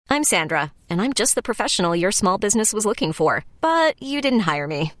I'm Sandra, and I'm just the professional your small business was looking for. But you didn't hire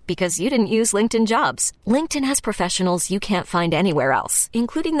me because you didn't use LinkedIn Jobs. LinkedIn has professionals you can't find anywhere else,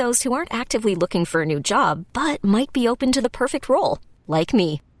 including those who aren't actively looking for a new job, but might be open to the perfect role, like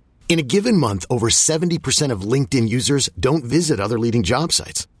me. In a given month, over 70% of LinkedIn users don't visit other leading job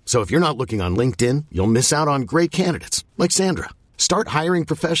sites. So if you're not looking on LinkedIn, you'll miss out on great candidates like Sandra. Start hiring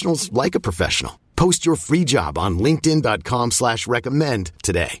professionals like a professional. Post your free job on linkedin.com/recommend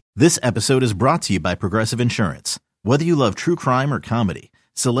today. This episode is brought to you by Progressive Insurance. Whether you love true crime or comedy,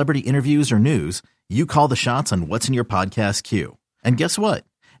 celebrity interviews or news, you call the shots on what's in your podcast queue. And guess what?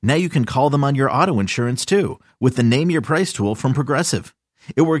 Now you can call them on your auto insurance too with the Name Your Price tool from Progressive.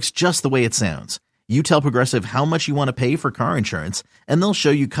 It works just the way it sounds. You tell Progressive how much you want to pay for car insurance, and they'll show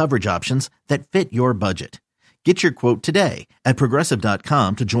you coverage options that fit your budget. Get your quote today at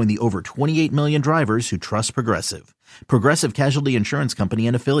Progressive.com to join the over 28 million drivers who trust Progressive. Progressive Casualty Insurance Company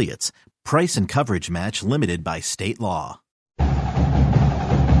and Affiliates. Price and coverage match limited by state law.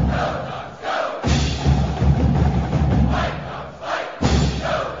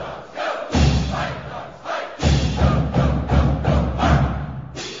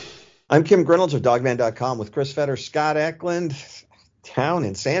 I'm Kim Grinolds of Dogman.com with Chris Fetter, Scott Eklund, down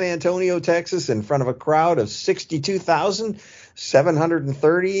in San Antonio, Texas, in front of a crowd of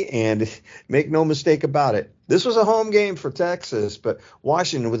 62,730. And make no mistake about it, this was a home game for Texas, but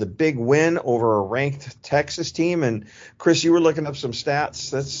Washington with a big win over a ranked Texas team. And Chris, you were looking up some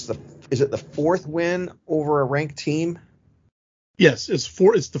stats. Is it the fourth win over a ranked team? Yes, it's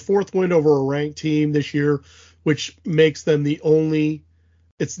the fourth win over a ranked team this year, which makes them this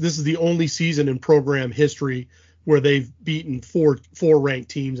is the only season in program history where they've beaten four ranked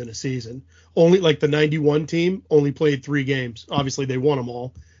teams in a season. Only like the 91 team only played 3 games. Obviously they won them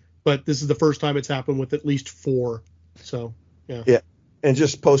all, but this is the first time it's happened with at least 4. So, yeah. Yeah. And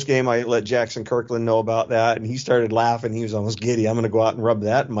just post game, I let Jackson Kirkland know about that, and he started laughing. He was almost giddy. I'm going to go out and rub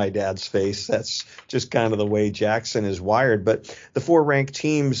that in my dad's face. That's just kind of the way Jackson is wired. But the 4 ranked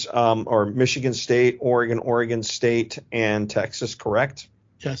teams are Michigan State, Oregon State, and Texas, correct?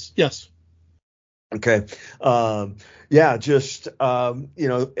 Yes. Okay.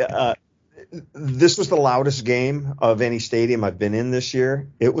 This was the loudest game of any stadium I've been in this year.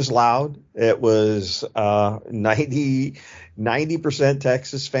 It was loud. It was 90%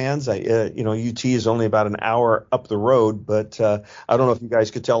 Texas fans. UT is only about an hour up the road, but I don't know if you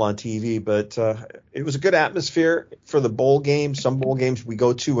guys could tell on TV, but it was a good atmosphere for the bowl game. Some bowl games we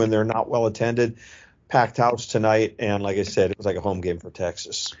go to and they're not well attended. Packed house tonight, and like I said, it was like a home game for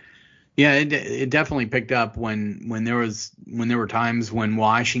Texas. Yeah, it definitely picked up when there were times when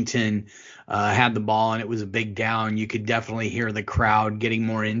Washington had the ball and it was a big down. You could definitely hear the crowd getting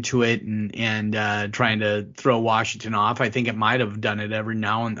more into it and trying to throw Washington off. I think it might have done it every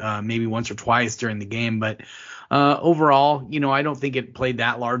now and maybe once or twice during the game, but overall, I don't think it played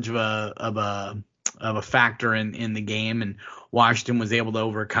that large of a factor in the game, and Washington was able to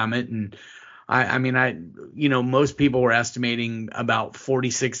overcome it. And most people were estimating about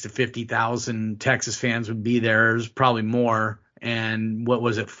 46 to 50,000 Texas fans would be there. There's probably more. And what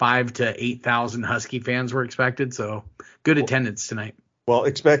was it? 5,000 to 8,000 Husky fans were expected. So good attendance tonight. Well,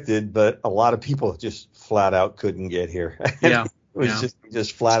 expected, but a lot of people just flat out couldn't get here. Yeah. It was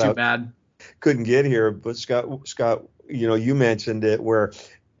just flat out bad. Couldn't get here. But Scott, you mentioned it where,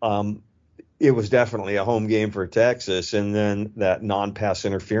 it was definitely a home game for Texas, and then that non-pass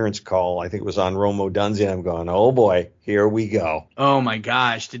interference call, I think it was on Romo Dunze. I'm going, oh boy, here we go. Oh my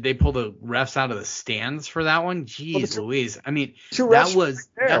gosh, did they pull the refs out of the stands for that one? Jeez Louise. I mean,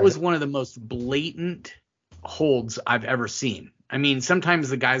 that was one of the most blatant holds I've ever seen. I mean, sometimes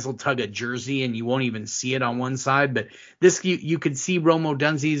the guys will tug a jersey and you won't even see it on one side, but this you could see Romo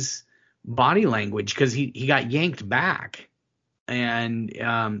Dunze's body language because he got yanked back. And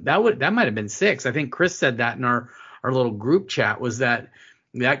that might have been 6. I think Chris said that in our little group chat, was that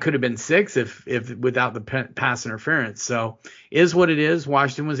could have been 6 if without the pass interference. So is what it is.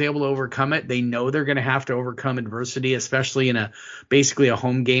 Washington was able to overcome it. They know they're going to have to overcome adversity, especially in basically a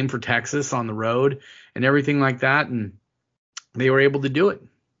home game for Texas on the road and everything like that. And they were able to do it.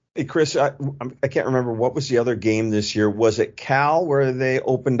 Hey, Chris, I can't remember what was the other game this year. Was it Cal where they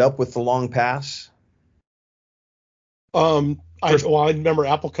opened up with the long pass? I remember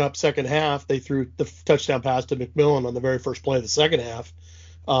Apple Cup second half. They threw the touchdown pass to McMillan on the very first play of the second half.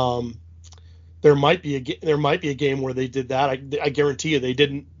 There might be a game where they did that. I guarantee you they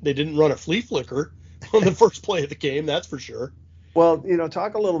didn't run a flea flicker on the first play of the game. That's for sure. Well,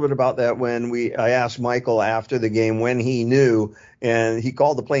 talk a little bit about that. I asked Michael after the game when he knew, and he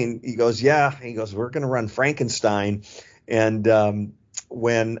called the play. And he goes, we're going to run Frankenstein, and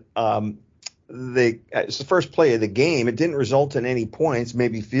when it's the first play of the game. It didn't result in any points,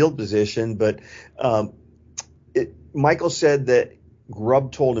 maybe field position, but Michael said that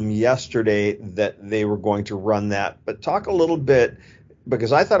Grubb told him yesterday that they were going to run that. But talk a little bit,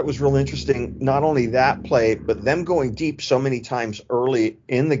 because I thought it was real interesting, not only that play, but them going deep so many times early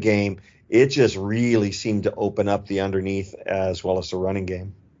in the game. It just really seemed to open up the underneath as well as the running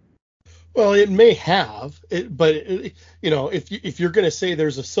game. Well, it may have, but if you're going to say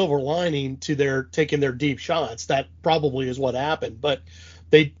there's a silver lining to their taking their deep shots, that probably is what happened. But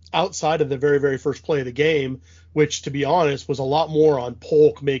they, outside of the very, very first play of the game, which, to be honest, was a lot more on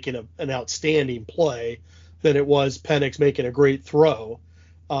Polk making an outstanding play than it was Penix making a great throw.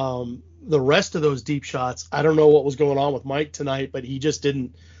 The rest of those deep shots, I don't know what was going on with Mike tonight, but he just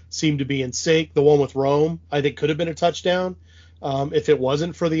didn't seem to be in sync. The one with Rome, I think, could have been a touchdown. If it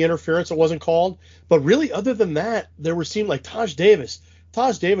wasn't for the interference, it wasn't called. But really, other than that, seemed like Taj Davis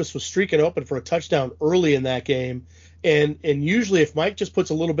was streaking open for a touchdown early in that game. And usually if Mike just puts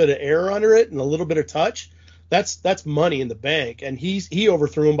a little bit of air under it and a little bit of touch, that's money in the bank. And he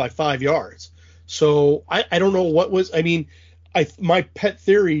overthrew him by 5 yards. So I don't know what was, my pet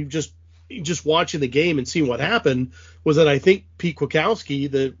theory just watching the game and seeing what happened was that I think Pete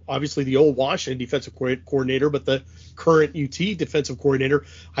Kwiatkowski, obviously the old Washington defensive coordinator, but the current UT defensive coordinator,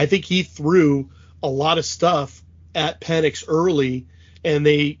 I think he threw a lot of stuff at Penix early, and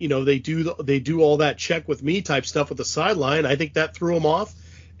they do all that check with me type stuff with the sideline. I think that threw him off,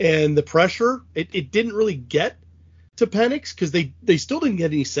 and the pressure, it didn't really get to Penix because they still didn't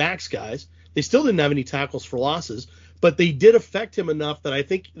get any sacks, guys. They still didn't have any tackles for losses, but they did affect him enough that I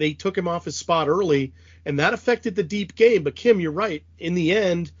think they took him off his spot early, and that affected the deep game. But Kim, you're right. In the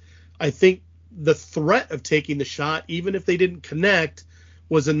end, I think the threat of taking the shot, even if they didn't connect,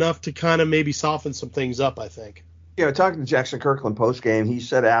 was enough to kind of maybe soften some things up, I think. Talking to Jackson Kirkland post-game, he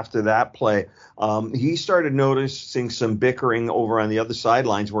said after that play, he started noticing some bickering over on the other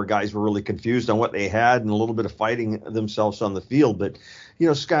sidelines where guys were really confused on what they had and a little bit of fighting themselves on the field. But,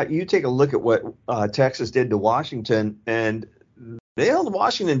 Scott, you take a look at what Texas did to Washington, and they held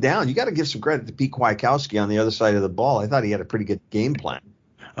Washington down. You got to give some credit to Pete Kwiatkowski on the other side of the ball. I thought he had a pretty good game plan.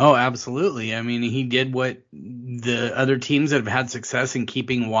 Oh, absolutely. I mean, he did what the other teams that have had success in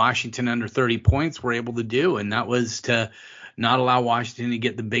keeping Washington under 30 points were able to do, and that was to not allow Washington to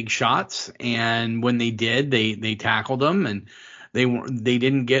get the big shots. And when they did, they tackled them, and they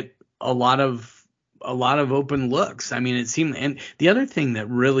didn't get a lot of open looks. I mean, it seemed, and the other thing that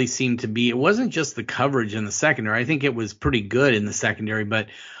really seemed to be, it wasn't just the coverage in the secondary. I think it was pretty good in the secondary, but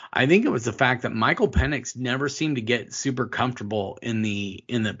I think it was the fact that Michael Penix never seemed to get super comfortable in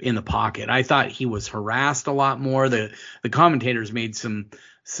the pocket. I thought he was harassed a lot more. The commentators made some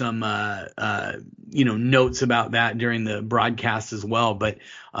notes about that during the broadcast as well. But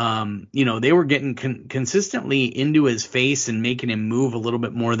they were getting consistently into his face and making him move a little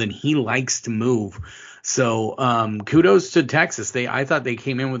bit more than he likes to move. So kudos to Texas. I thought they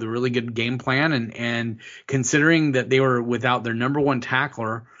came in with a really good game plan, and considering that they were without their number one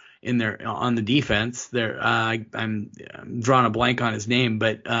tackler on the defense there, I'm drawing a blank on his name,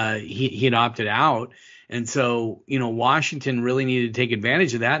 but he had opted out. And so, Washington really needed to take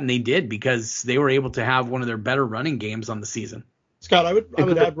advantage of that, and they did, because they were able to have one of their better running games on the season. Scott, I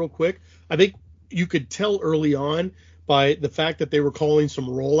would add real quick, I think you could tell early on by the fact that they were calling some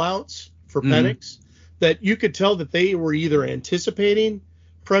rollouts for Penix, that you could tell that they were either anticipating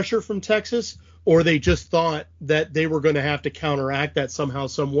pressure from Texas, or they just thought that they were going to have to counteract that somehow,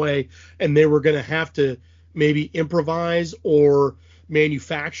 some way, and they were going to have to maybe improvise or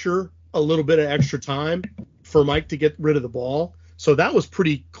manufacture a little bit of extra time for Mike to get rid of the ball. So that was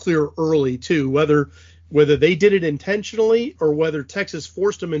pretty clear early too, whether they did it intentionally or whether Texas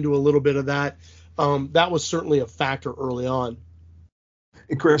forced them into a little bit of that. That was certainly a factor early on.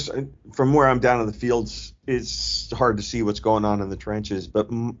 Chris, from where I'm down in the fields, it's hard to see what's going on in the trenches. But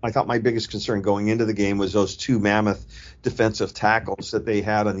I thought my biggest concern going into the game was those two mammoth defensive tackles that they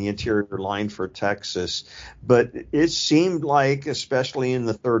had on the interior line for Texas. But it seemed like, especially in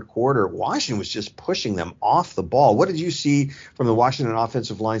the third quarter, Washington was just pushing them off the ball. What did you see from the Washington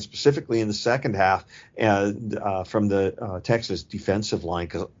offensive line, specifically in the second half, and from the Texas defensive line?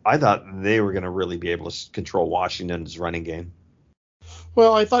 Because I thought they were going to really be able to control Washington's running game.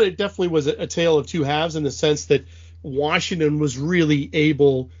 Well, I thought it definitely was a tale of two halves, in the sense that Washington was really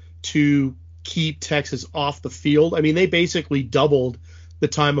able to keep Texas off the field. I mean, they basically doubled the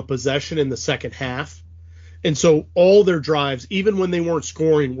time of possession in the second half. And so all their drives, even when they weren't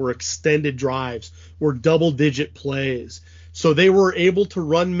scoring, were extended drives, were double-digit plays. So they were able to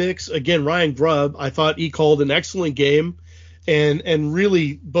run mix. Again, Ryan Grubb, I thought he called an excellent game. And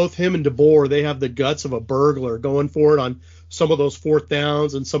really, both him and DeBoer, they have the guts of a burglar going for it on some of those fourth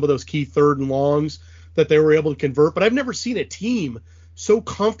downs and some of those key third and longs that they were able to convert. But I've never seen a team so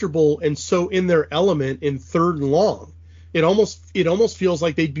comfortable and so in their element in third and long. It almost feels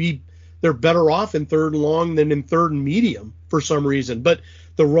like they're better off in third and long than in third and medium for some reason. But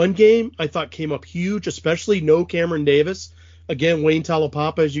the run game, I thought, came up huge, especially no Cameron Davis. Again, Wayne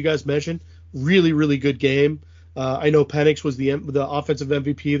Talapapa, as you guys mentioned, really, really good game. I know Penix was the offensive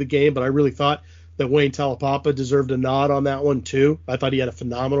MVP of the game, but I really thought that Wayne Talapapa deserved a nod on that one too. I thought he had a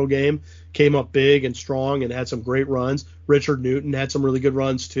phenomenal game, came up big and strong and had some great runs. Richard Newton had some really good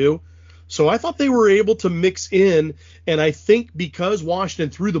runs too. So I thought they were able to mix in, and I think because Washington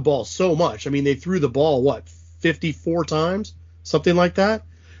threw the ball so much, I mean, they threw the ball, 54 times? Something like that.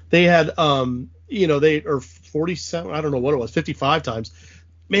 They had, 47, I don't know what it was, 55 times.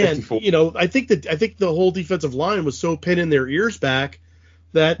 Man, 54. I think the whole defensive line was so pinned in their ears back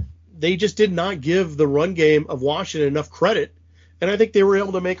that they just did not give the run game of Washington enough credit, and I think they were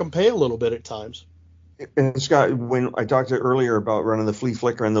able to make them pay a little bit at times. And Scott, when I talked to you earlier about running the flea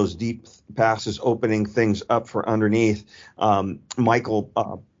flicker and those deep passes opening things up for underneath,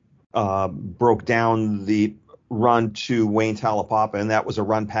 Michael broke down the run to Wayne Talapapa, and that was a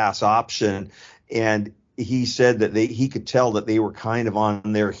run pass option, and he said that he could tell that they were kind of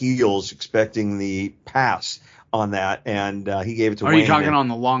on their heels expecting the pass on that, and he gave it to Wayne. Are you talking on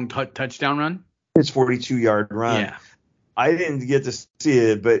the long touchdown run? His 42-yard run. Yeah. I didn't get to see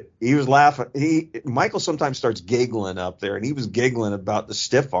it, but he was laughing. Michael sometimes starts giggling up there, and he was giggling about the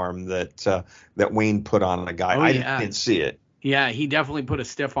stiff arm that Wayne put on a guy. I didn't see it. Yeah, he definitely put a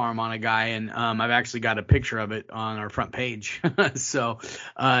stiff arm on a guy, and I've actually got a picture of it on our front page. So,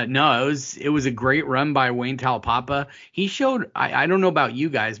 no, it was a great run by Wayne Talapapa. He showed, I don't know about you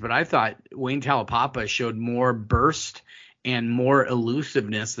guys, but I thought Wayne Talapapa showed more burst and more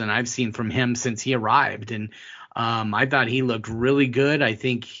elusiveness than I've seen from him since he arrived. And I thought he looked really good. I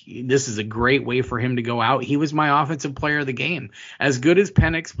think this is a great way for him to go out. He was my offensive player of the game. As good as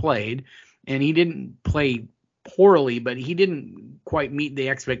Penix played, and he didn't play poorly, but he didn't quite meet the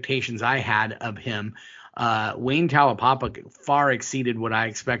expectations I had of him. Wayne Talapapa far exceeded what I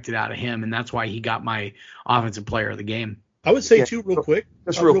expected out of him, and that's why he got my offensive player of the game. I would say too, real quick,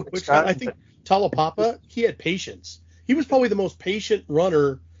 Scott, I think Talapapa, he had patience. He was probably the most patient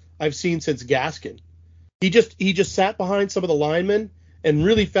runner I've seen since Gaskin. He just sat behind some of the linemen and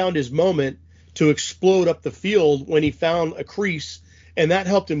really found his moment to explode up the field when he found a crease, and that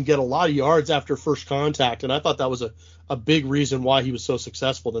helped him get a lot of yards after first contact. And I thought that was a big reason why he was so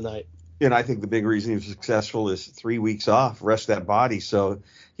successful tonight. And I think the big reason he was successful is 3 weeks off, rest that body. So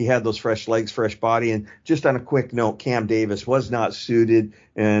he had those fresh legs, fresh body. And just on a quick note, Cam Davis was not suited.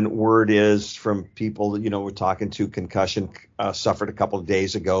 And word is from people that, we're talking to, concussion suffered a couple of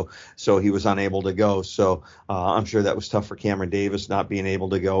days ago. So he was unable to go. So I'm sure that was tough for Cameron Davis not being able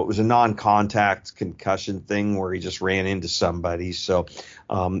to go. It was a non-contact concussion thing where he just ran into somebody. So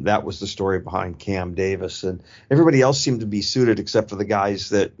that was the story behind Cam Davis. And everybody else seemed to be suited except for the guys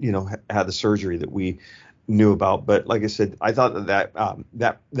that, had the surgery that we knew about. But like I said, I thought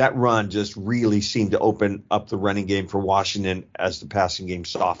that run just really seemed to open up the running game for Washington as the passing game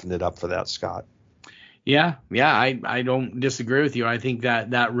softened it up for that, Scott. Yeah, I don't disagree with you. I think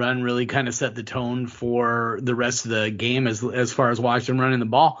that run really kind of set the tone for the rest of the game as far as Washington running the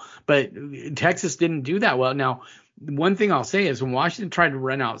ball. But Texas didn't do that well. Now, one thing I'll say is when Washington tried to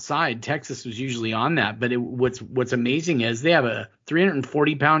run outside, Texas was usually on that. But what's amazing is they have a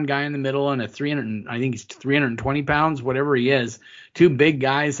 340-pound guy in the middle and I think he's 320 pounds, whatever he is, two big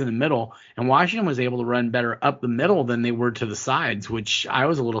guys in the middle. And Washington was able to run better up the middle than they were to the sides, which I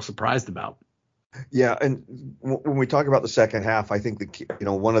was a little surprised about. Yeah, and when we talk about the second half, I think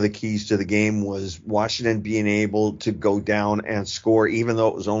one of the keys to the game was Washington being able to go down and score, even though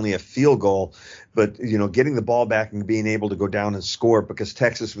it was only a field goal. But getting the ball back and being able to go down and score because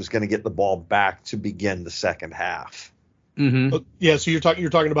Texas was going to get the ball back to begin the second half. Mm-hmm. Yeah, so you're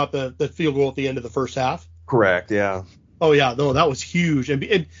talking about the field goal at the end of the first half. Correct. Yeah. Oh yeah, no, that was huge.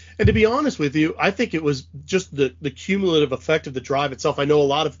 And to be honest with you, I think it was just the cumulative effect of the drive itself. I know a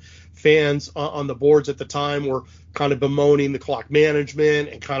lot of fans on the boards at the time were kind of bemoaning the clock management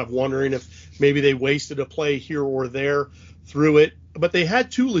and kind of wondering if maybe they wasted a play here or there through it. But they had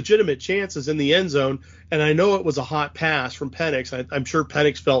two legitimate chances in the end zone, and I know it was a hot pass from Penix. I'm sure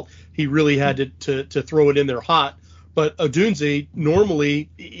Penix felt he really had to throw it in there hot. But Odunze, normally,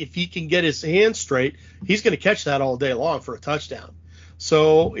 if he can get his hands straight, he's going to catch that all day long for a touchdown.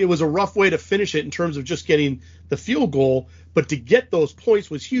 So it was a rough way to finish it in terms of just getting the field goal. But to get those points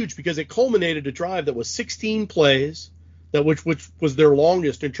was huge because it culminated a drive that was 16 plays, which was their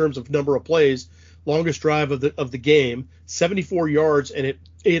longest in terms of number of plays, longest drive of the game, 74 yards, and it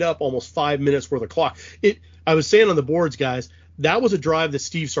ate up almost 5 minutes worth of clock. I was saying on the boards, guys, that was a drive that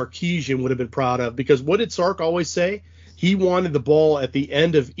Steve Sarkisian would have been proud of, because what did Sark always say? He wanted the ball at the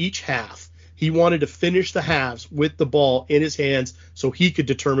end of each half. He wanted to finish the halves with the ball in his hands so he could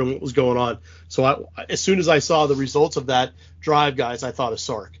determine what was going on. So as soon as I saw the results of that drive, guys, I thought of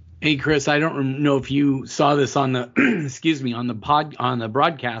Sark. Hey, Chris, I don't know if you saw this on the on the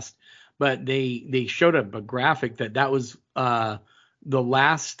broadcast, but they showed up a graphic that was the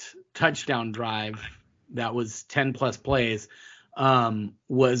last touchdown drive that was 10 plus plays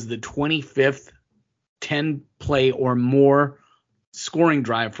was the 25th 10 play or more scoring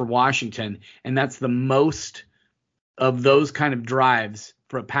drive for Washington, and that's the most of those kind of drives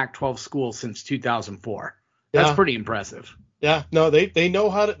for a Pac-12 school since 2004. That's pretty impressive. Yeah, no, they know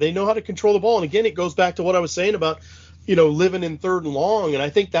how to control the ball, and again, it goes back to what I was saying about living in third and long, and I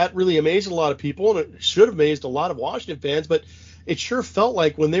think that really amazed a lot of people, and it should have amazed a lot of Washington fans, but it sure felt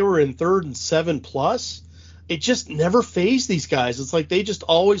like when they were in 3rd and 7+, it just never fazed these guys. It's like they just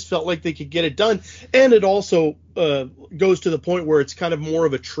always felt like they could get it done. And it also goes to the point where it's kind of more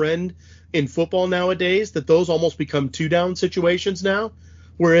of a trend in football nowadays that those almost become 2-down situations now.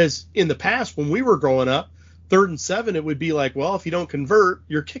 Whereas in the past, when we were growing up, 3rd and 7, it would be like, well, if you don't convert,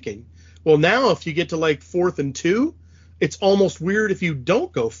 you're kicking. Well, now if you get to like 4th and 2, it's almost weird if you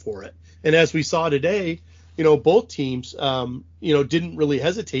don't go for it. And as we saw today, both teams, didn't really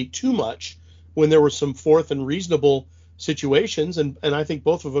hesitate too much when there were some 4th and reasonable situations, and I think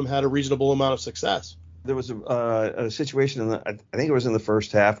both of them had a reasonable amount of success. There was a situation I think it was in the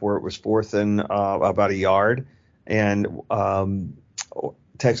first half where it was 4th and about a yard, and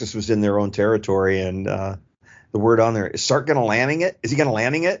Texas was in their own territory, and the word on there is Sark going to landing it? Is he going to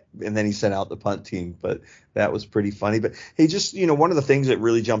landing it? And then he sent out the punt team, but that was pretty funny. But hey, just one of the things that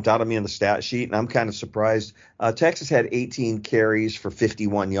really jumped out at me on the stat sheet, and I'm kind of surprised, Texas had 18 carries for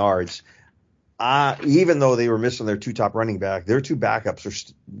 51 yards. Even though they were missing their 2 top running back, their 2 backups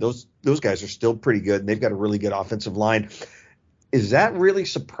are those guys are still pretty good, and they've got a really good offensive line. Is that really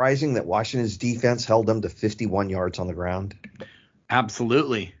surprising that Washington's defense held them to 51 yards on the ground?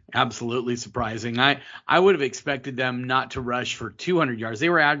 Absolutely surprising. I would have expected them not to rush for 200 yards. They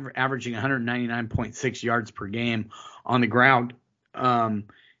were averaging 199.6 yards per game on the ground,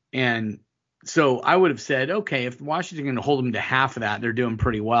 and so I would have said, okay, if Washington can hold them to half of that, they're doing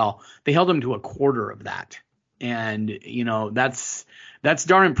pretty well. They held them to a quarter of that. And, that's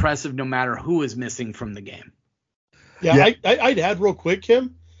darn impressive no matter who is missing from the game. Yeah. I'd add real quick,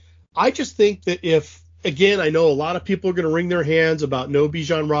 Kim. I just think that again, I know a lot of people are going to wring their hands about no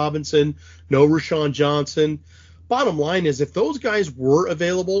Bijan Robinson, no Rashawn Johnson. Bottom line is, if those guys were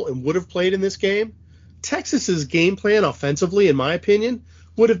available and would have played in this game, Texas's game plan offensively, in my opinion,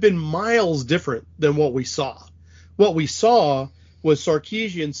 would have been miles different than what we saw. What we saw was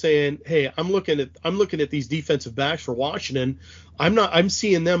Sarkisian saying, "Hey, I'm looking at these defensive backs for Washington. I'm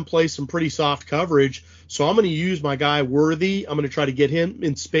seeing them play some pretty soft coverage, so I'm going to use my guy Worthy. I'm going to try to get him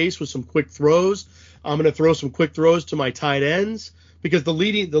in space with some quick throws. I'm going to throw some quick throws to my tight ends, because the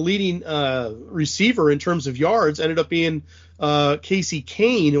leading receiver in terms of yards ended up being Casey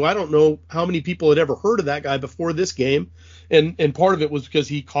Kane, who I don't know how many people had ever heard of that guy before this game. And part of it was because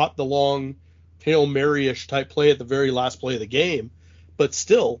he caught the long Hail Mary-ish type play at the very last play of the game. But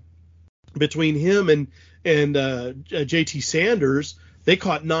still, between him and JT Sanders, they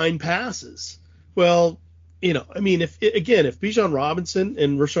caught 9 passes. Well, if Bijan Robinson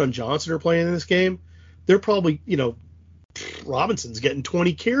and Rashawn Johnson are playing in this game, they're probably, Robinson's getting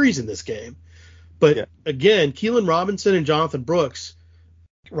 20 carries in this game. But again, Keelan Robinson and Jonathan Brooks,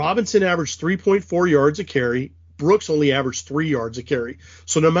 Robinson averaged 3.4 yards a carry. Brooks only averaged 3 yards a carry.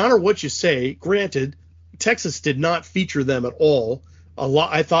 So no matter what you say, granted, Texas did not feature them at all.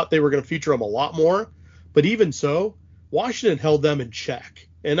 I thought they were going to feature them a lot more. But even so, Washington held them in check.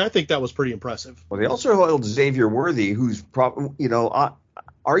 And I think that was pretty impressive. Well, they also held Xavier Worthy, who's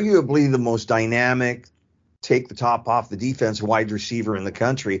arguably the most dynamic, take the top off the defense wide receiver in the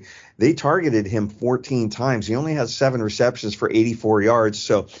country. They targeted him 14 times. He only has 7 receptions for 84 yards.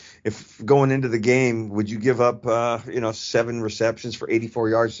 So if going into the game, would you give up 7 receptions for 84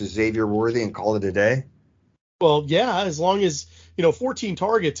 yards to Xavier Worthy and call it a day? Well, yeah, as long as 14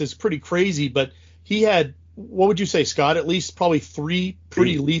 targets is pretty crazy, but he had, what would you say, Scott, at least probably 3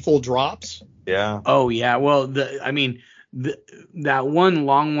 pretty lethal drops? Yeah. Oh yeah. Well, that one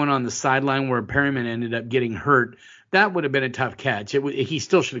long one on the sideline where Perryman ended up getting hurt, that would have been a tough catch. He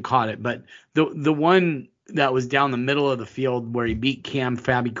still should have caught it, but the one that was down the middle of the field where he beat Cam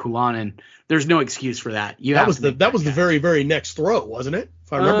Fabi-Kulan. There's no excuse for that. That was the very, very next throw, wasn't it?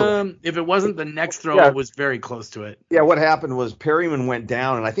 If I remember. If it wasn't the next throw, it was very close to it. Yeah, what happened was Perryman went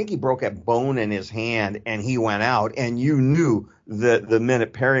down, and I think he broke a bone in his hand, and he went out. And you knew that the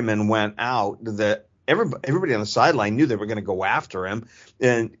minute Perryman went out, that everybody on the sideline knew they were going to go after him.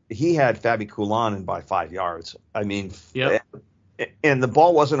 And he had Fabi-Kulan in by 5 yards. I mean, yep. And the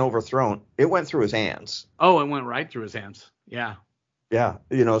ball wasn't overthrown. It went through his hands. Oh, it went right through his hands. Yeah. Yeah,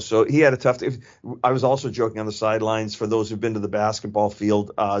 so he had a tough I was also joking on the sidelines for those who've been to the basketball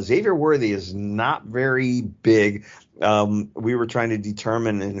field. Xavier Worthy is not very big. We were trying to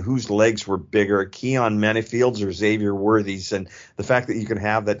determine whose legs were bigger, Keon Menifield's or Xavier Worthy's. And the fact that you can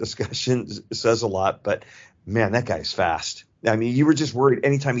have that discussion says a lot. But, man, that guy's fast. I mean, you were just worried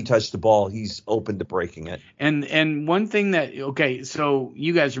anytime he touched the ball, he's open to breaking it. And one thing so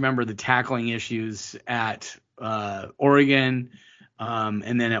you guys remember the tackling issues at Oregon.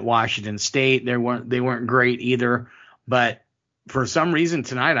 And then at Washington State, they weren't great either. But for some reason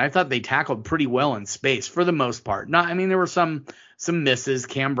tonight, I thought they tackled pretty well in space for the most part. There were some misses.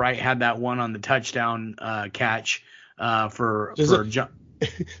 Cam Bright had that one on the touchdown catch for jump.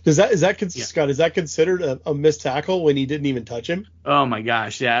 Scott, is that considered a missed tackle when he didn't even touch him? Oh my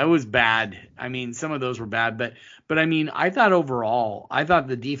gosh, yeah, it was bad. I mean, some of those were bad, but I mean, I thought overall,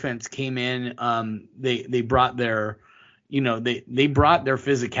 the defense came in. They brought their they brought their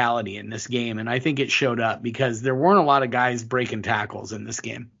physicality in this game, and I think it showed up because there weren't a lot of guys breaking tackles in this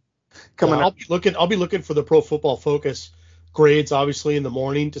game. I'll be looking for the Pro Football Focus grades, obviously, in the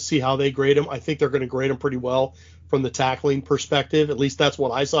morning to see how they grade them. I think they're going to grade them pretty well from the tackling perspective. At least that's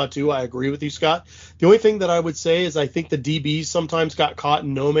what I saw too. I agree with you, Scott. The only thing that I would say is I think the DBs sometimes got caught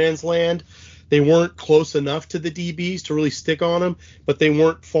in no man's land. They weren't close enough to the DBs to really stick on them, but they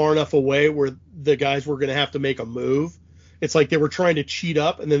weren't far enough away where the guys were going to have to make a move. It's like they were trying to cheat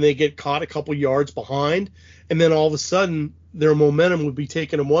up, and then they get caught a couple yards behind, and then all of a sudden their momentum would be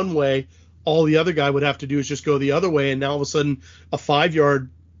taking them one way. All the other guy would have to do is just go the other way, and now all of a sudden a 5-yard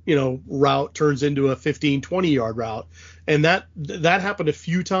route turns into a 15, 20-yard route. And that happened a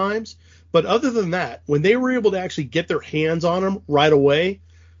few times. But other than that, when they were able to actually get their hands on them right away,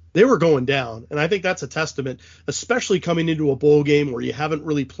 they were going down. And I think that's a testament, especially coming into a bowl game where you haven't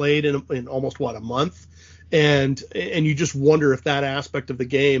really played in almost, a month. And you just wonder if that aspect of the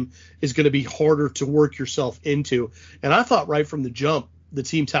game is going to be harder to work yourself into. And I thought right from the jump, the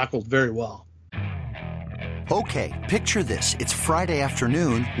team tackled very well. Okay, picture this. It's Friday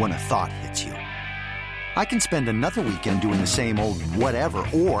afternoon when a thought hits you. I can spend another weekend doing the same old whatever,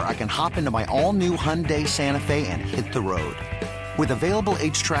 or I can hop into my all-new Hyundai Santa Fe and hit the road. With available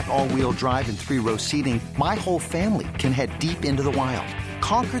H-Track all-wheel drive and 3-row seating, my whole family can head deep into the wild.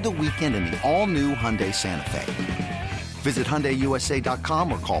 Conquer the weekend in the all-new Hyundai Santa Fe. Visit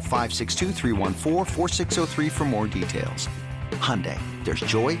HyundaiUSA.com or call 562-314-4603 for more details. Hyundai, there's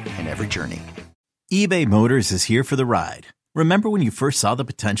joy in every journey. eBay Motors is here for the ride. Remember when you first saw the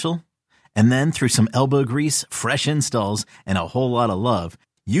potential? And then through some elbow grease, fresh installs, and a whole lot of love,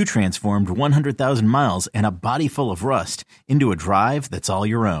 you transformed 100,000 miles and a body full of rust into a drive that's all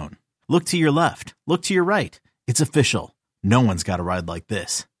your own. Look to your left. Look to your right. It's official. No one's got a ride like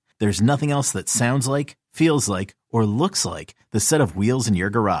this. There's nothing else that sounds like, feels like, or looks like the set of wheels in your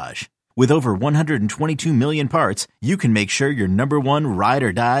garage. With over 122 million parts, you can make sure your number one ride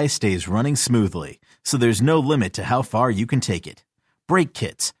or die stays running smoothly. So there's no limit to how far you can take it. Brake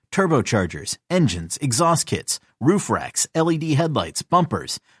kits, turbochargers, engines, exhaust kits, roof racks, LED headlights,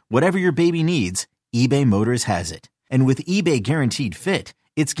 bumpers, whatever your baby needs, eBay Motors has it. And with eBay Guaranteed Fit,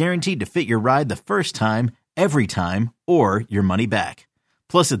 it's guaranteed to fit your ride the first time, every time, or your money back.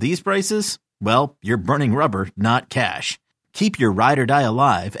 Plus at these prices, well, you're burning rubber, not cash. Keep your ride or die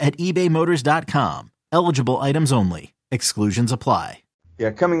alive at ebaymotors.com. Eligible items only. Exclusions apply.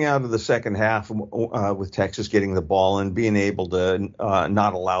 Yeah, coming out of the second half with Texas getting the ball and being able to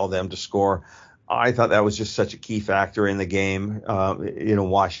not allow them to score, I thought that was just such a key factor in the game.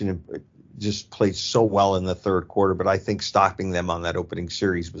 Washington just played so well in the third quarter, but I think stopping them on that opening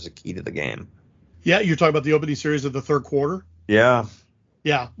series was a key to the game. Yeah, you're talking about the opening series of the third quarter? Yeah.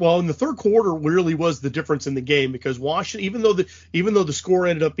 Yeah, well, in the third quarter really was the difference in the game because Washington, even though the score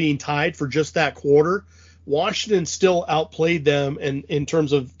ended up being tied for just that quarter, Washington still outplayed them in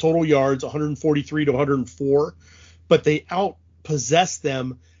terms of total yards, 143 to 104, but they outpossessed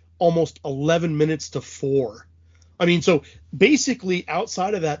them almost 11 minutes to 4. I mean, so basically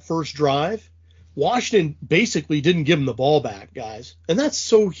outside of that first drive, Washington basically didn't give them the ball back, guys, and that's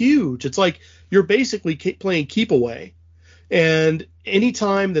so huge. It's like you're basically playing keep away. And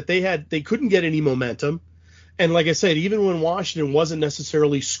anytime that they couldn't get any momentum, And like I said, even when Washington wasn't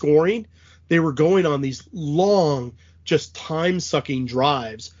necessarily scoring, they were going on these long, just time-sucking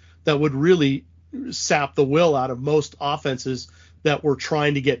drives that would really sap the will out of most offenses that were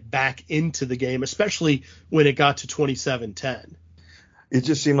trying to get back into the game, especially when it got to 27-10. It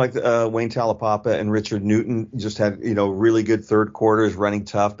just seemed like Wayne Talapapa and Richard Newton just had, really good third quarters, running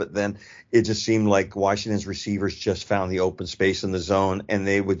tough. But then it just seemed like Washington's receivers just found the open space in the zone, and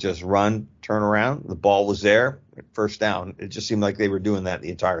they would just run, turn around. The ball was there, first down. It just seemed like they were doing that the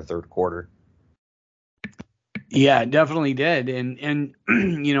entire third quarter. Yeah, it definitely did. And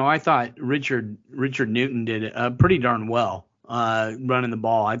I thought Richard Newton did pretty darn well running the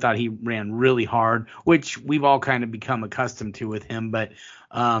ball. I thought he ran really hard, which we've all kind of become accustomed to with him. But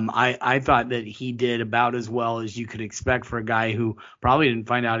I thought that he did about as well as you could expect for a guy who probably didn't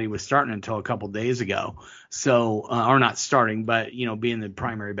find out he was starting until a couple days ago. So, or not starting, but, being the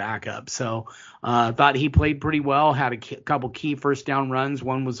primary backup. So thought he played pretty well, had a couple key first down runs.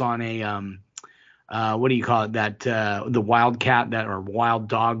 One was on a what do you call it? That the Wildcat, or Wild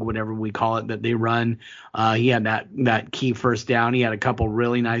Dog, whatever we call it, that they run. He had that key first down. He had a couple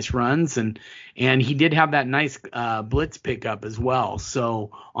really nice runs, and he did have that nice blitz pickup as well.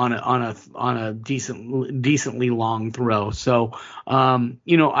 So on a decently long throw. So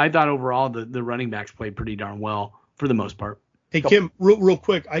I thought overall the running backs played pretty darn well for the most part. Hey, Kim, real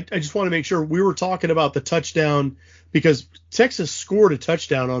quick, I just want to make sure we were talking about the touchdown because Texas scored a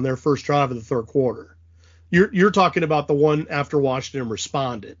touchdown on their first drive of the third quarter. You're talking about the one after Washington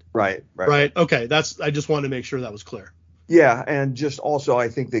responded. Right. Okay, I just wanted to make sure that was clear. Yeah, and just also I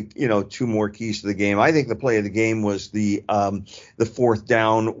think that two more keys to the game. I think the play of the game was the fourth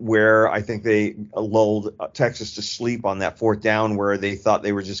down where I think they lulled Texas to sleep on that fourth down where they thought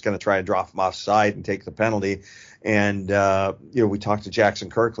they were just going to try to drop them offside and take the penalty. And, we talked to Jackson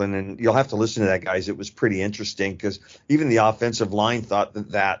Kirkland, and you'll have to listen to that, guys. It was pretty interesting because even the offensive line thought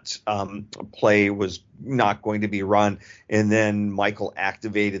that play was not going to be run. And then Michael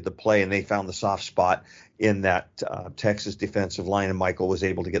activated the play, and they found the soft spot in that Texas defensive line, and Michael was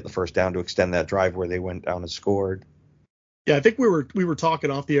able to get the first down to extend that drive where they went down and scored. Yeah, I think we were talking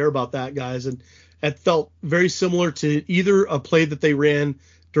off the air about that, guys, and it felt very similar to either a play that they ran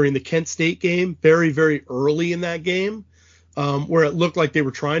during the Kent State game, very, very early in that game, where it looked like they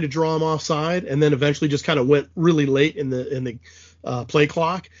were trying to draw him offside, and then eventually just kind of went really late in the play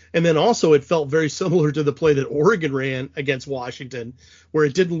clock. And then also it felt very similar to the play that Oregon ran against Washington, where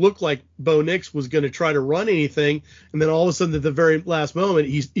it didn't look like Bo Nix was going to try to run anything, and then all of a sudden at the very last moment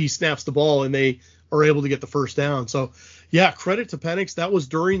he snaps the ball and they are able to get the first down. So yeah, credit to Penix. That was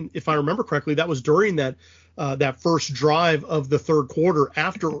during, if I remember correctly, that was during that first drive of the third quarter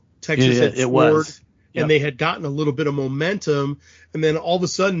after Texas had scored, and they had gotten a little bit of momentum, and then all of a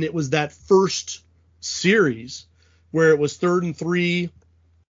sudden it was that first series where it was 3rd and 3.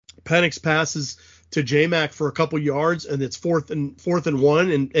 Penix passes to J-Mac for a couple yards, and it's fourth and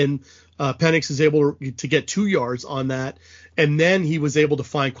 1, and Penix is able to get 2 yards on that, and then he was able to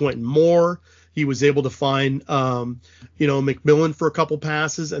find Quentin Moore. He was able to find, McMillan for a couple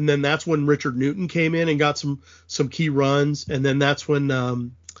passes, and then that's when Richard Newton came in and got some key runs, and then that's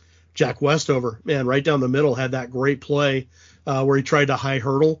when Jack Westover, man, right down the middle, had that great play where he tried to high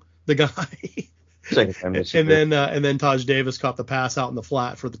hurdle the guy. And then Taj Davis caught the pass out in the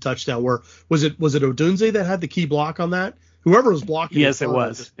flat for the touchdown. Where was it Odunze that had the key block on that? Whoever was blocking. Yes, it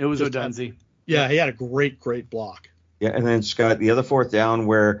was. It was Odunze. Yeah, he had a great block. Yeah, and then Scott, the other fourth down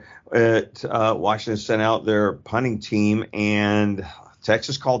where Washington sent out their punting team and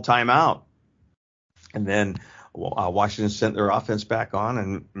Texas called timeout, and then Washington sent their offense back on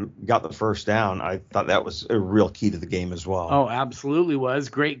and got the first down. I thought that was a real key to the game as well. Oh, absolutely was.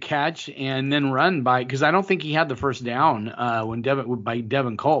 Great catch and then run by, because I don't think he had the first down by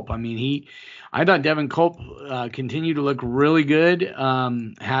Devin Culp. I mean, I thought Devin Culp continued to look really good.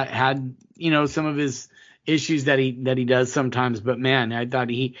 Had some of his issues that he does sometimes, but man, I thought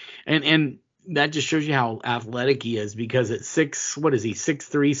and that just shows you how athletic he is, because at 6'3",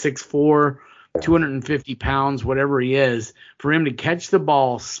 6'4", 250 pounds, whatever he is, for him to catch the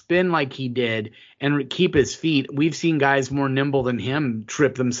ball, spin like he did, and keep his feet. We've seen guys more nimble than him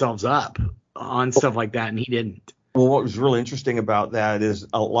trip themselves up on stuff like that, and he didn't. Well, what was really interesting about that is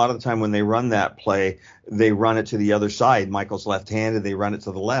a lot of the time when they run that play, they run it to the other side. Michael's left-handed, they run it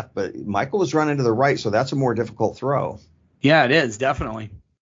to the left, but Michael was running to the right, so that's a more difficult throw. Yeah, it is, definitely.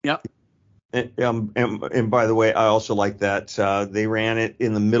 Yep. And by the way, I also like that they ran it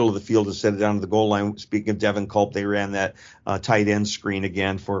in the middle of the field instead of down to the goal line. Speaking of Devin Culp, they ran that tight end screen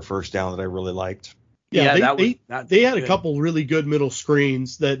again for a first down that I really liked. Yeah, they had a couple really good middle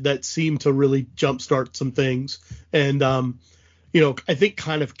screens that seemed to really jumpstart some things. And, I think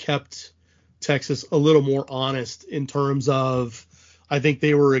kind of kept Texas a little more honest in terms of, I think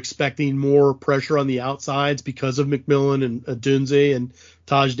they were expecting more pressure on the outsides because of McMillan and Odunze and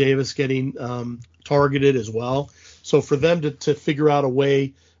Taj Davis getting targeted as well. So for them to figure out a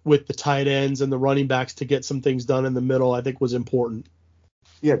way with the tight ends and the running backs to get some things done in the middle, I think was important.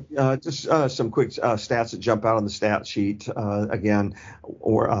 Yeah, just some quick stats that jump out on the stat sheet.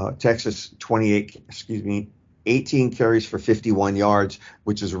 Texas 18 carries for 51 yards,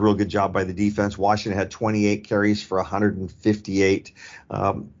 which is a real good job by the defense. Washington had 28 carries for 158.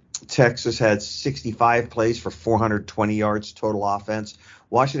 Texas had 65 plays for 420 yards total offense.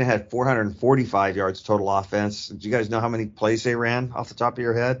 Washington had 445 yards total offense. Do you guys know how many plays they ran off the top of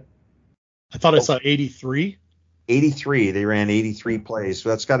your head? I thought I saw 83. 83. They ran 83 plays. So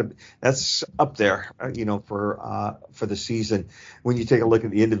that's up there, for the season. When you take a look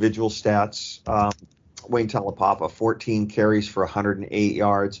at the individual stats, Wayne Talapapa, 14 carries for 108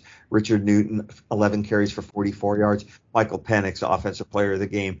 yards. Richard Newton, 11 carries for 44 yards. Michael Penix, offensive player of the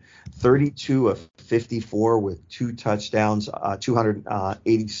game, 32 of 54 with 2 touchdowns,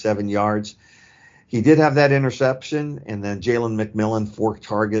 287 yards. He did have that interception, and then Jalen McMillan,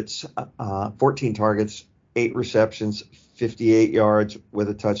 14 targets, 8 receptions, 58 yards with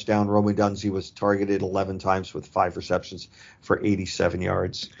a touchdown. Rome Odunze was targeted 11 times with 5 receptions for 87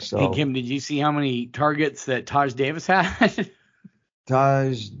 yards. So, hey, Kim, did you see how many targets that Taj Davis had?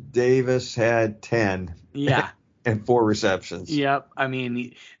 Taj Davis had 10. Yeah. And 4 receptions. Yep. I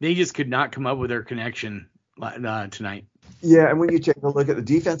mean, they just could not come up with their connection tonight. Yeah, and when you take a look at the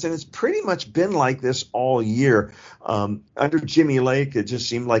defense, and it's pretty much been like this all year. Under Jimmy Lake, it just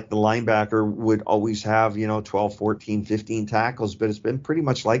seemed like the linebacker would always have, 12, 14, 15 tackles, but it's been pretty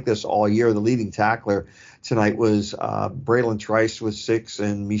much like this all year. The leading tackler tonight was Braylon Trice with 6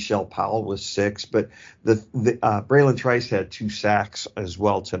 and Michelle Powell with 6, but Braylon Trice had 2 sacks as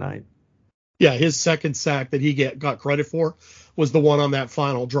well tonight. Yeah, his second sack that he got credit for was the one on that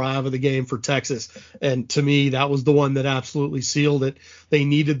final drive of the game for Texas. And to me, that was the one that absolutely sealed it. They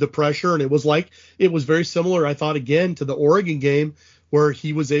needed the pressure, and it was very similar, I thought, again, to the Oregon game, where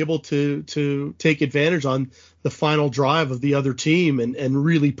he was able to take advantage on the final drive of the other team and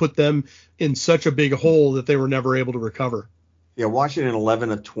really put them in such a big hole that they were never able to recover. Yeah, Washington 11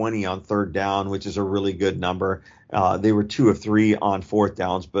 of 20 on third down, which is a really good number. They were 2 of 3 on fourth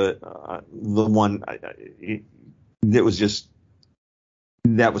downs, but the one that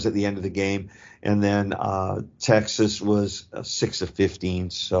was at the end of the game. And then Texas was 6 of 15.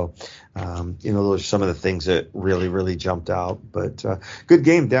 So, those are some of the things that really, really jumped out. But good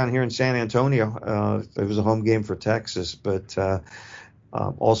game down here in San Antonio. It was a home game for Texas. But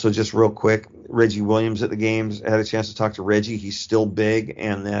also, just real quick, Reggie Williams at the games. I had a chance to talk to Reggie. He's still big.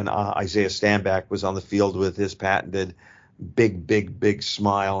 And then Isaiah Stanback was on the field with his patented big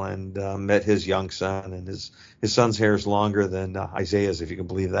smile and met his young son. And his son's hair is longer than Isaiah's, if you can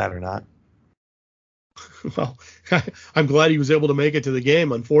believe that or not. Well, I'm glad he was able to make it to the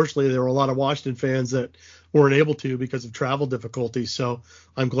game. Unfortunately, there were a lot of Washington fans that weren't able to because of travel difficulties. So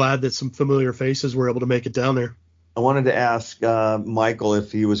I'm glad that some familiar faces were able to make it down there. I wanted to ask Michael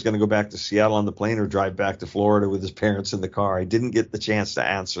if he was going to go back to Seattle on the plane or drive back to Florida with his parents in the car. I didn't get the chance to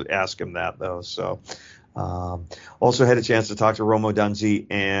ask him that, though. So also had a chance to talk to Rome Odunze,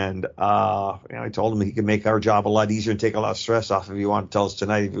 and I told him he could make our job a lot easier and take a lot of stress off if he wanted to tell us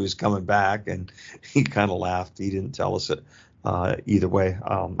tonight if he was coming back, and he kind of laughed. He didn't tell us it either way.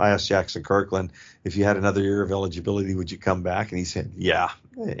 I asked Jackson Kirkland, if you had another year of eligibility, would you come back? And he said, yeah,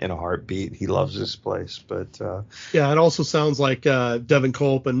 in a heartbeat. He loves this place. But yeah, it also sounds like Devin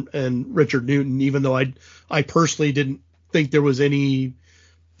Culp and Richard Newton, even though I personally didn't think there was any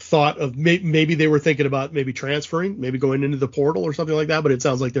thought of maybe they were thinking about maybe transferring, maybe going into the portal or something like that. But it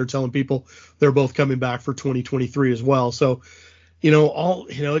sounds like they're telling people they're both coming back for 2023 as well. So,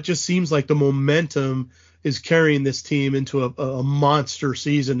 it just seems like the momentum is carrying this team into a monster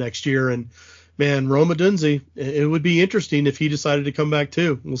season next year. And man, Rome Odunze, it would be interesting if he decided to come back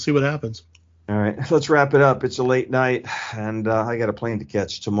too. We'll see what happens. All right, let's wrap it up. It's a late night, and I got a plane to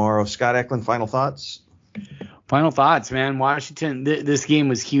catch tomorrow. Scott Eklund, final thoughts? Final thoughts, man. Washington, this game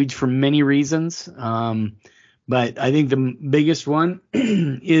was huge for many reasons. But I think the biggest one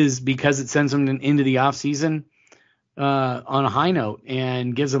is because it sends them into the offseason on a high note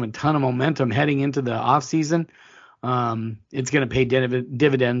and gives them a ton of momentum heading into the offseason. It's going to pay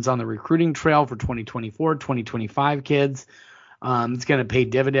dividends on the recruiting trail for 2024, 2025 kids. It's going to pay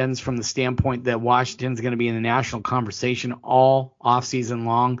dividends from the standpoint that Washington's going to be in the national conversation all offseason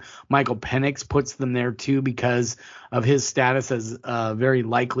long. Michael Penix puts them there too because of his status as very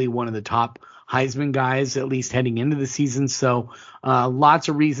likely one of the top Heisman guys, at least heading into the season. So lots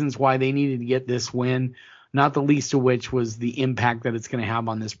of reasons why they needed to get this win, not the least of which was the impact that it's going to have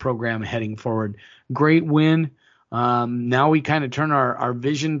on this program heading forward. Great win. Now we kind of turn our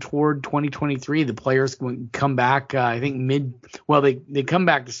vision toward 2023. The players come back, I think they come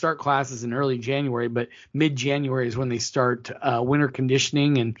back to start classes in early January, but mid-January is when they start winter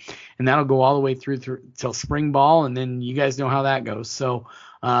conditioning, and that'll go all the way through till spring ball, and then you guys know how that goes. So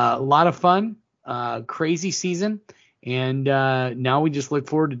a lot of fun, crazy season, and now we just look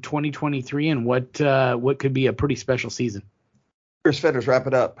forward to 2023 and what could be a pretty special season. Chris Fetters, wrap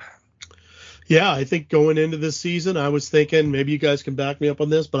it up. Yeah, I think going into this season, I was thinking, maybe you guys can back me up on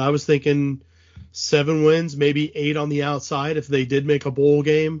this, but I was thinking 7 wins, maybe 8 on the outside if they did make a bowl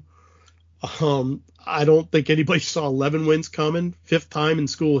game. I don't think anybody saw 11 wins coming. 5th time in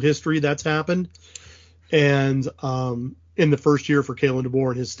school history that's happened. And in the first year for Kalen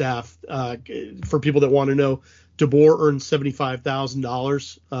DeBoer and his staff, for people that want to know, DeBoer earned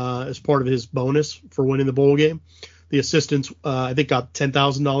 $75,000 as part of his bonus for winning the bowl game. The assistants, I think, got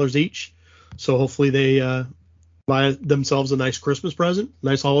 $10,000 each. So hopefully they buy themselves a nice Christmas present,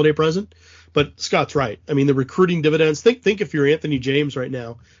 nice holiday present. But Scott's right. I mean, the recruiting dividends. Think if you're Anthony James right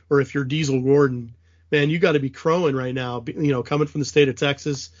now, or if you're Diesel Gordon, man, you got to be crowing right now. You know, coming from the state of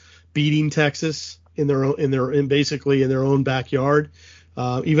Texas, beating Texas basically in their own backyard.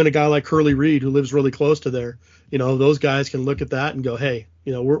 Even a guy like Curly Reed, who lives really close to there. You know, those guys can look at that and go, hey,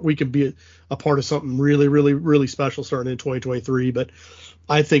 you know, we could be a part of something really, really, really special starting in 2023. But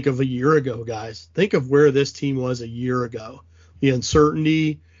I think of a year ago, guys. Think of where this team was a year ago. The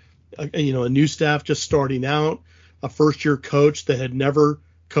uncertainty, a new staff just starting out, a first-year coach that had never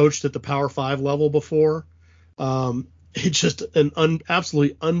coached at the Power 5 level before. It's just an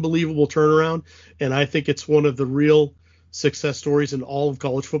absolutely unbelievable turnaround, and I think it's one of the real success stories in all of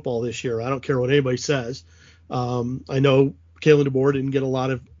college football this year. I don't care what anybody says. I know Kalen DeBoer didn't get a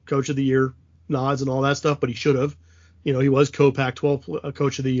lot of Coach of the Year nods and all that stuff, but he should have. You know, he was co-Pac-12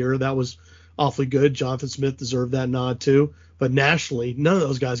 Coach of the Year. That was awfully good. Jonathan Smith deserved that nod too. But nationally, none of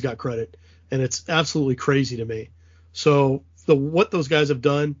those guys got credit, and it's absolutely crazy to me. So what those guys have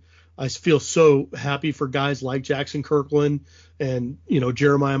done, I feel so happy for guys like Jackson Kirkland and, you know,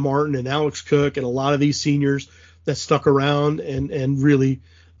 Jeremiah Martin and Alex Cook and a lot of these seniors that stuck around and really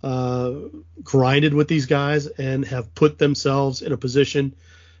grinded with these guys and have put themselves in a position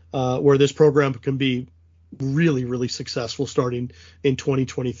where this program can be really, really successful starting in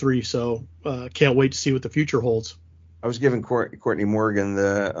 2023. So can't wait to see what the future holds. I was giving Courtney Morgan,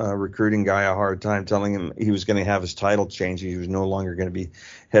 the recruiting guy, a hard time, telling him he was going to have his title changed. He was no longer going to be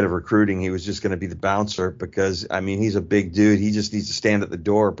head of recruiting. He was just going to be the bouncer because, I mean, he's a big dude. He just needs to stand at the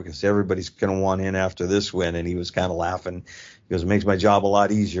door because everybody's going to want in after this win. And he was kind of laughing. He goes, it makes my job a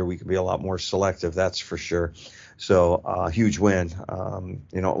lot easier. We can be a lot more selective, that's for sure. So huge win.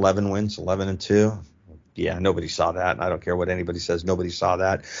 11 wins, 11-2. Yeah, nobody saw that. I don't care what anybody says. Nobody saw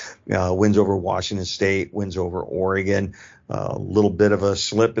that. Wins over Washington State, wins over Oregon. A little bit of a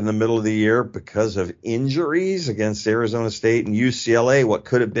slip in the middle of the year because of injuries against Arizona State and UCLA, what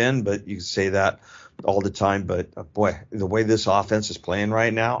could have been, but you can say that all the time. But, boy, the way this offense is playing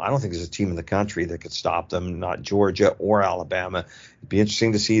right now, I don't think there's a team in the country that could stop them, not Georgia or Alabama. It'd be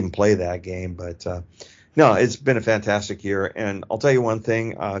interesting to see them play that game. But, no, it's been a fantastic year. And I'll tell you one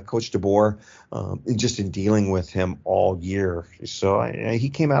thing, Coach DeBoer, just in dealing with him all year. So he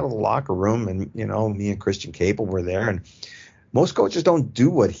came out of the locker room and, you know, me and Christian Capel were there. And most coaches don't do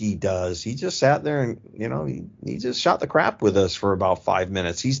what he does. He just sat there and, you know, he just shot the crap with us for about 5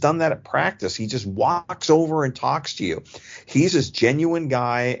 minutes. He's done that at practice. He just walks over and talks to you. He's as genuine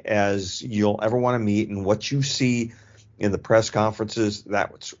guy as you'll ever want to meet. And what you see in the press conferences,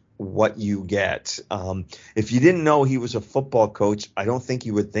 that's what you get. If you didn't know he was a football coach, I don't think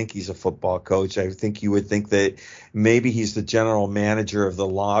you would think he's a football coach. I think you would think that maybe he's the general manager of the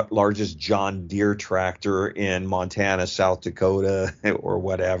largest John Deere tractor in Montana, South Dakota, or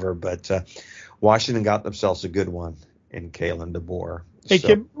whatever. But Washington got themselves a good one in Kalen DeBoer. Hey,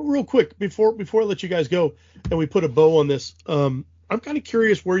 Kim, real quick, before I let you guys go and we put a bow on this, I'm kind of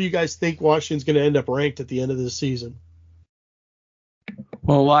curious where you guys think Washington's going to end up ranked at the end of this season.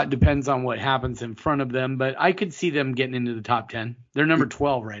 Well, a lot depends on what happens in front of them, but I could see them getting into the top 10. They're number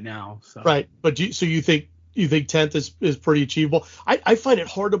 12 right now. So. Right, but you think 10th is pretty achievable? I find it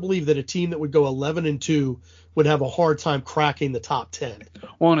hard to believe that a team that would go 11-2 would have a hard time cracking the top 10.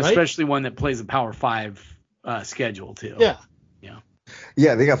 Well, and right? Especially one that plays a Power 5 schedule too. Yeah,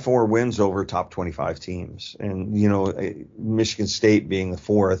 Yeah, they got 4 wins over top 25 teams, and Michigan State being the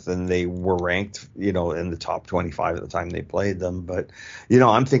 4th, and they were ranked in the top 25 at the time they played them. But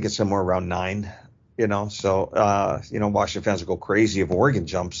I'm thinking somewhere around 9. So Washington fans will go crazy if Oregon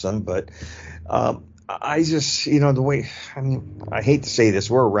jumps them, but I just, I hate to say this,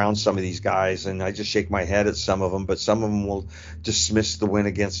 we're around some of these guys, and I just shake my head at some of them, but some of them will dismiss the win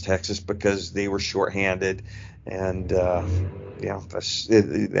against Texas because they were shorthanded, and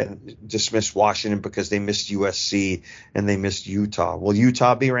dismiss Washington because they missed USC and they missed Utah. Will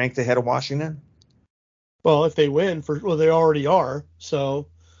Utah be ranked ahead of Washington? Well, if they win, they already are. So,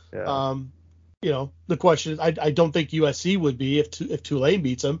 yeah. The question is, I don't think USC would be if Tulane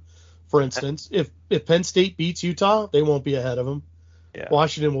beats them. For instance, if Penn State beats Utah, they won't be ahead of them. Yeah.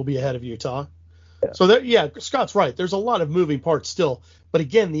 Washington will be ahead of Utah. Yeah. So Scott's right. There's a lot of moving parts still. But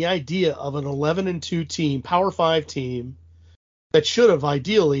again, the idea of an 11-2 team, Power 5 team, that should have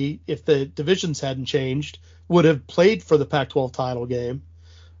ideally, if the divisions hadn't changed, would have played for the Pac-12 title game.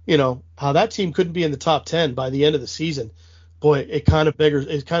 How that team couldn't be in the top 10 by the end of the season. Boy,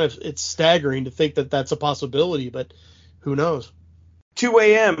 it's staggering to think that that's a possibility, but who knows? 2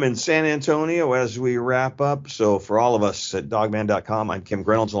 a.m. in San Antonio as we wrap up. So for all of us at Dogman.com, I'm Kim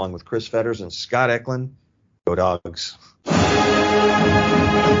Reynolds along with Chris Fetters and Scott Eklund. Go Dogs.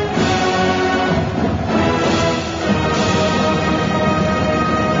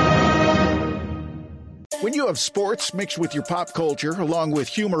 When you have sports mixed with your pop culture, along with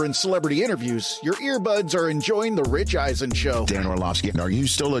humor and celebrity interviews, your earbuds are enjoying The Rich Eisen Show. Dan Orlovsky, are you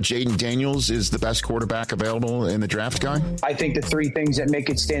still a Jaden Daniels is the best quarterback available in the draft guy? I think the 3 things that make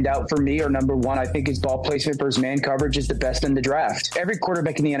it stand out for me are, number 1, I think his ball placement for his man coverage is the best in the draft. Every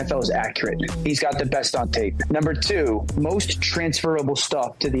quarterback in the NFL is accurate. He's got the best on tape. Number 2, most transferable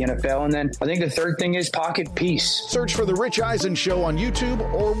stuff to the NFL. And then I think the 3rd thing is pocket peace. Search for The Rich Eisen Show on YouTube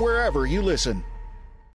or wherever you listen.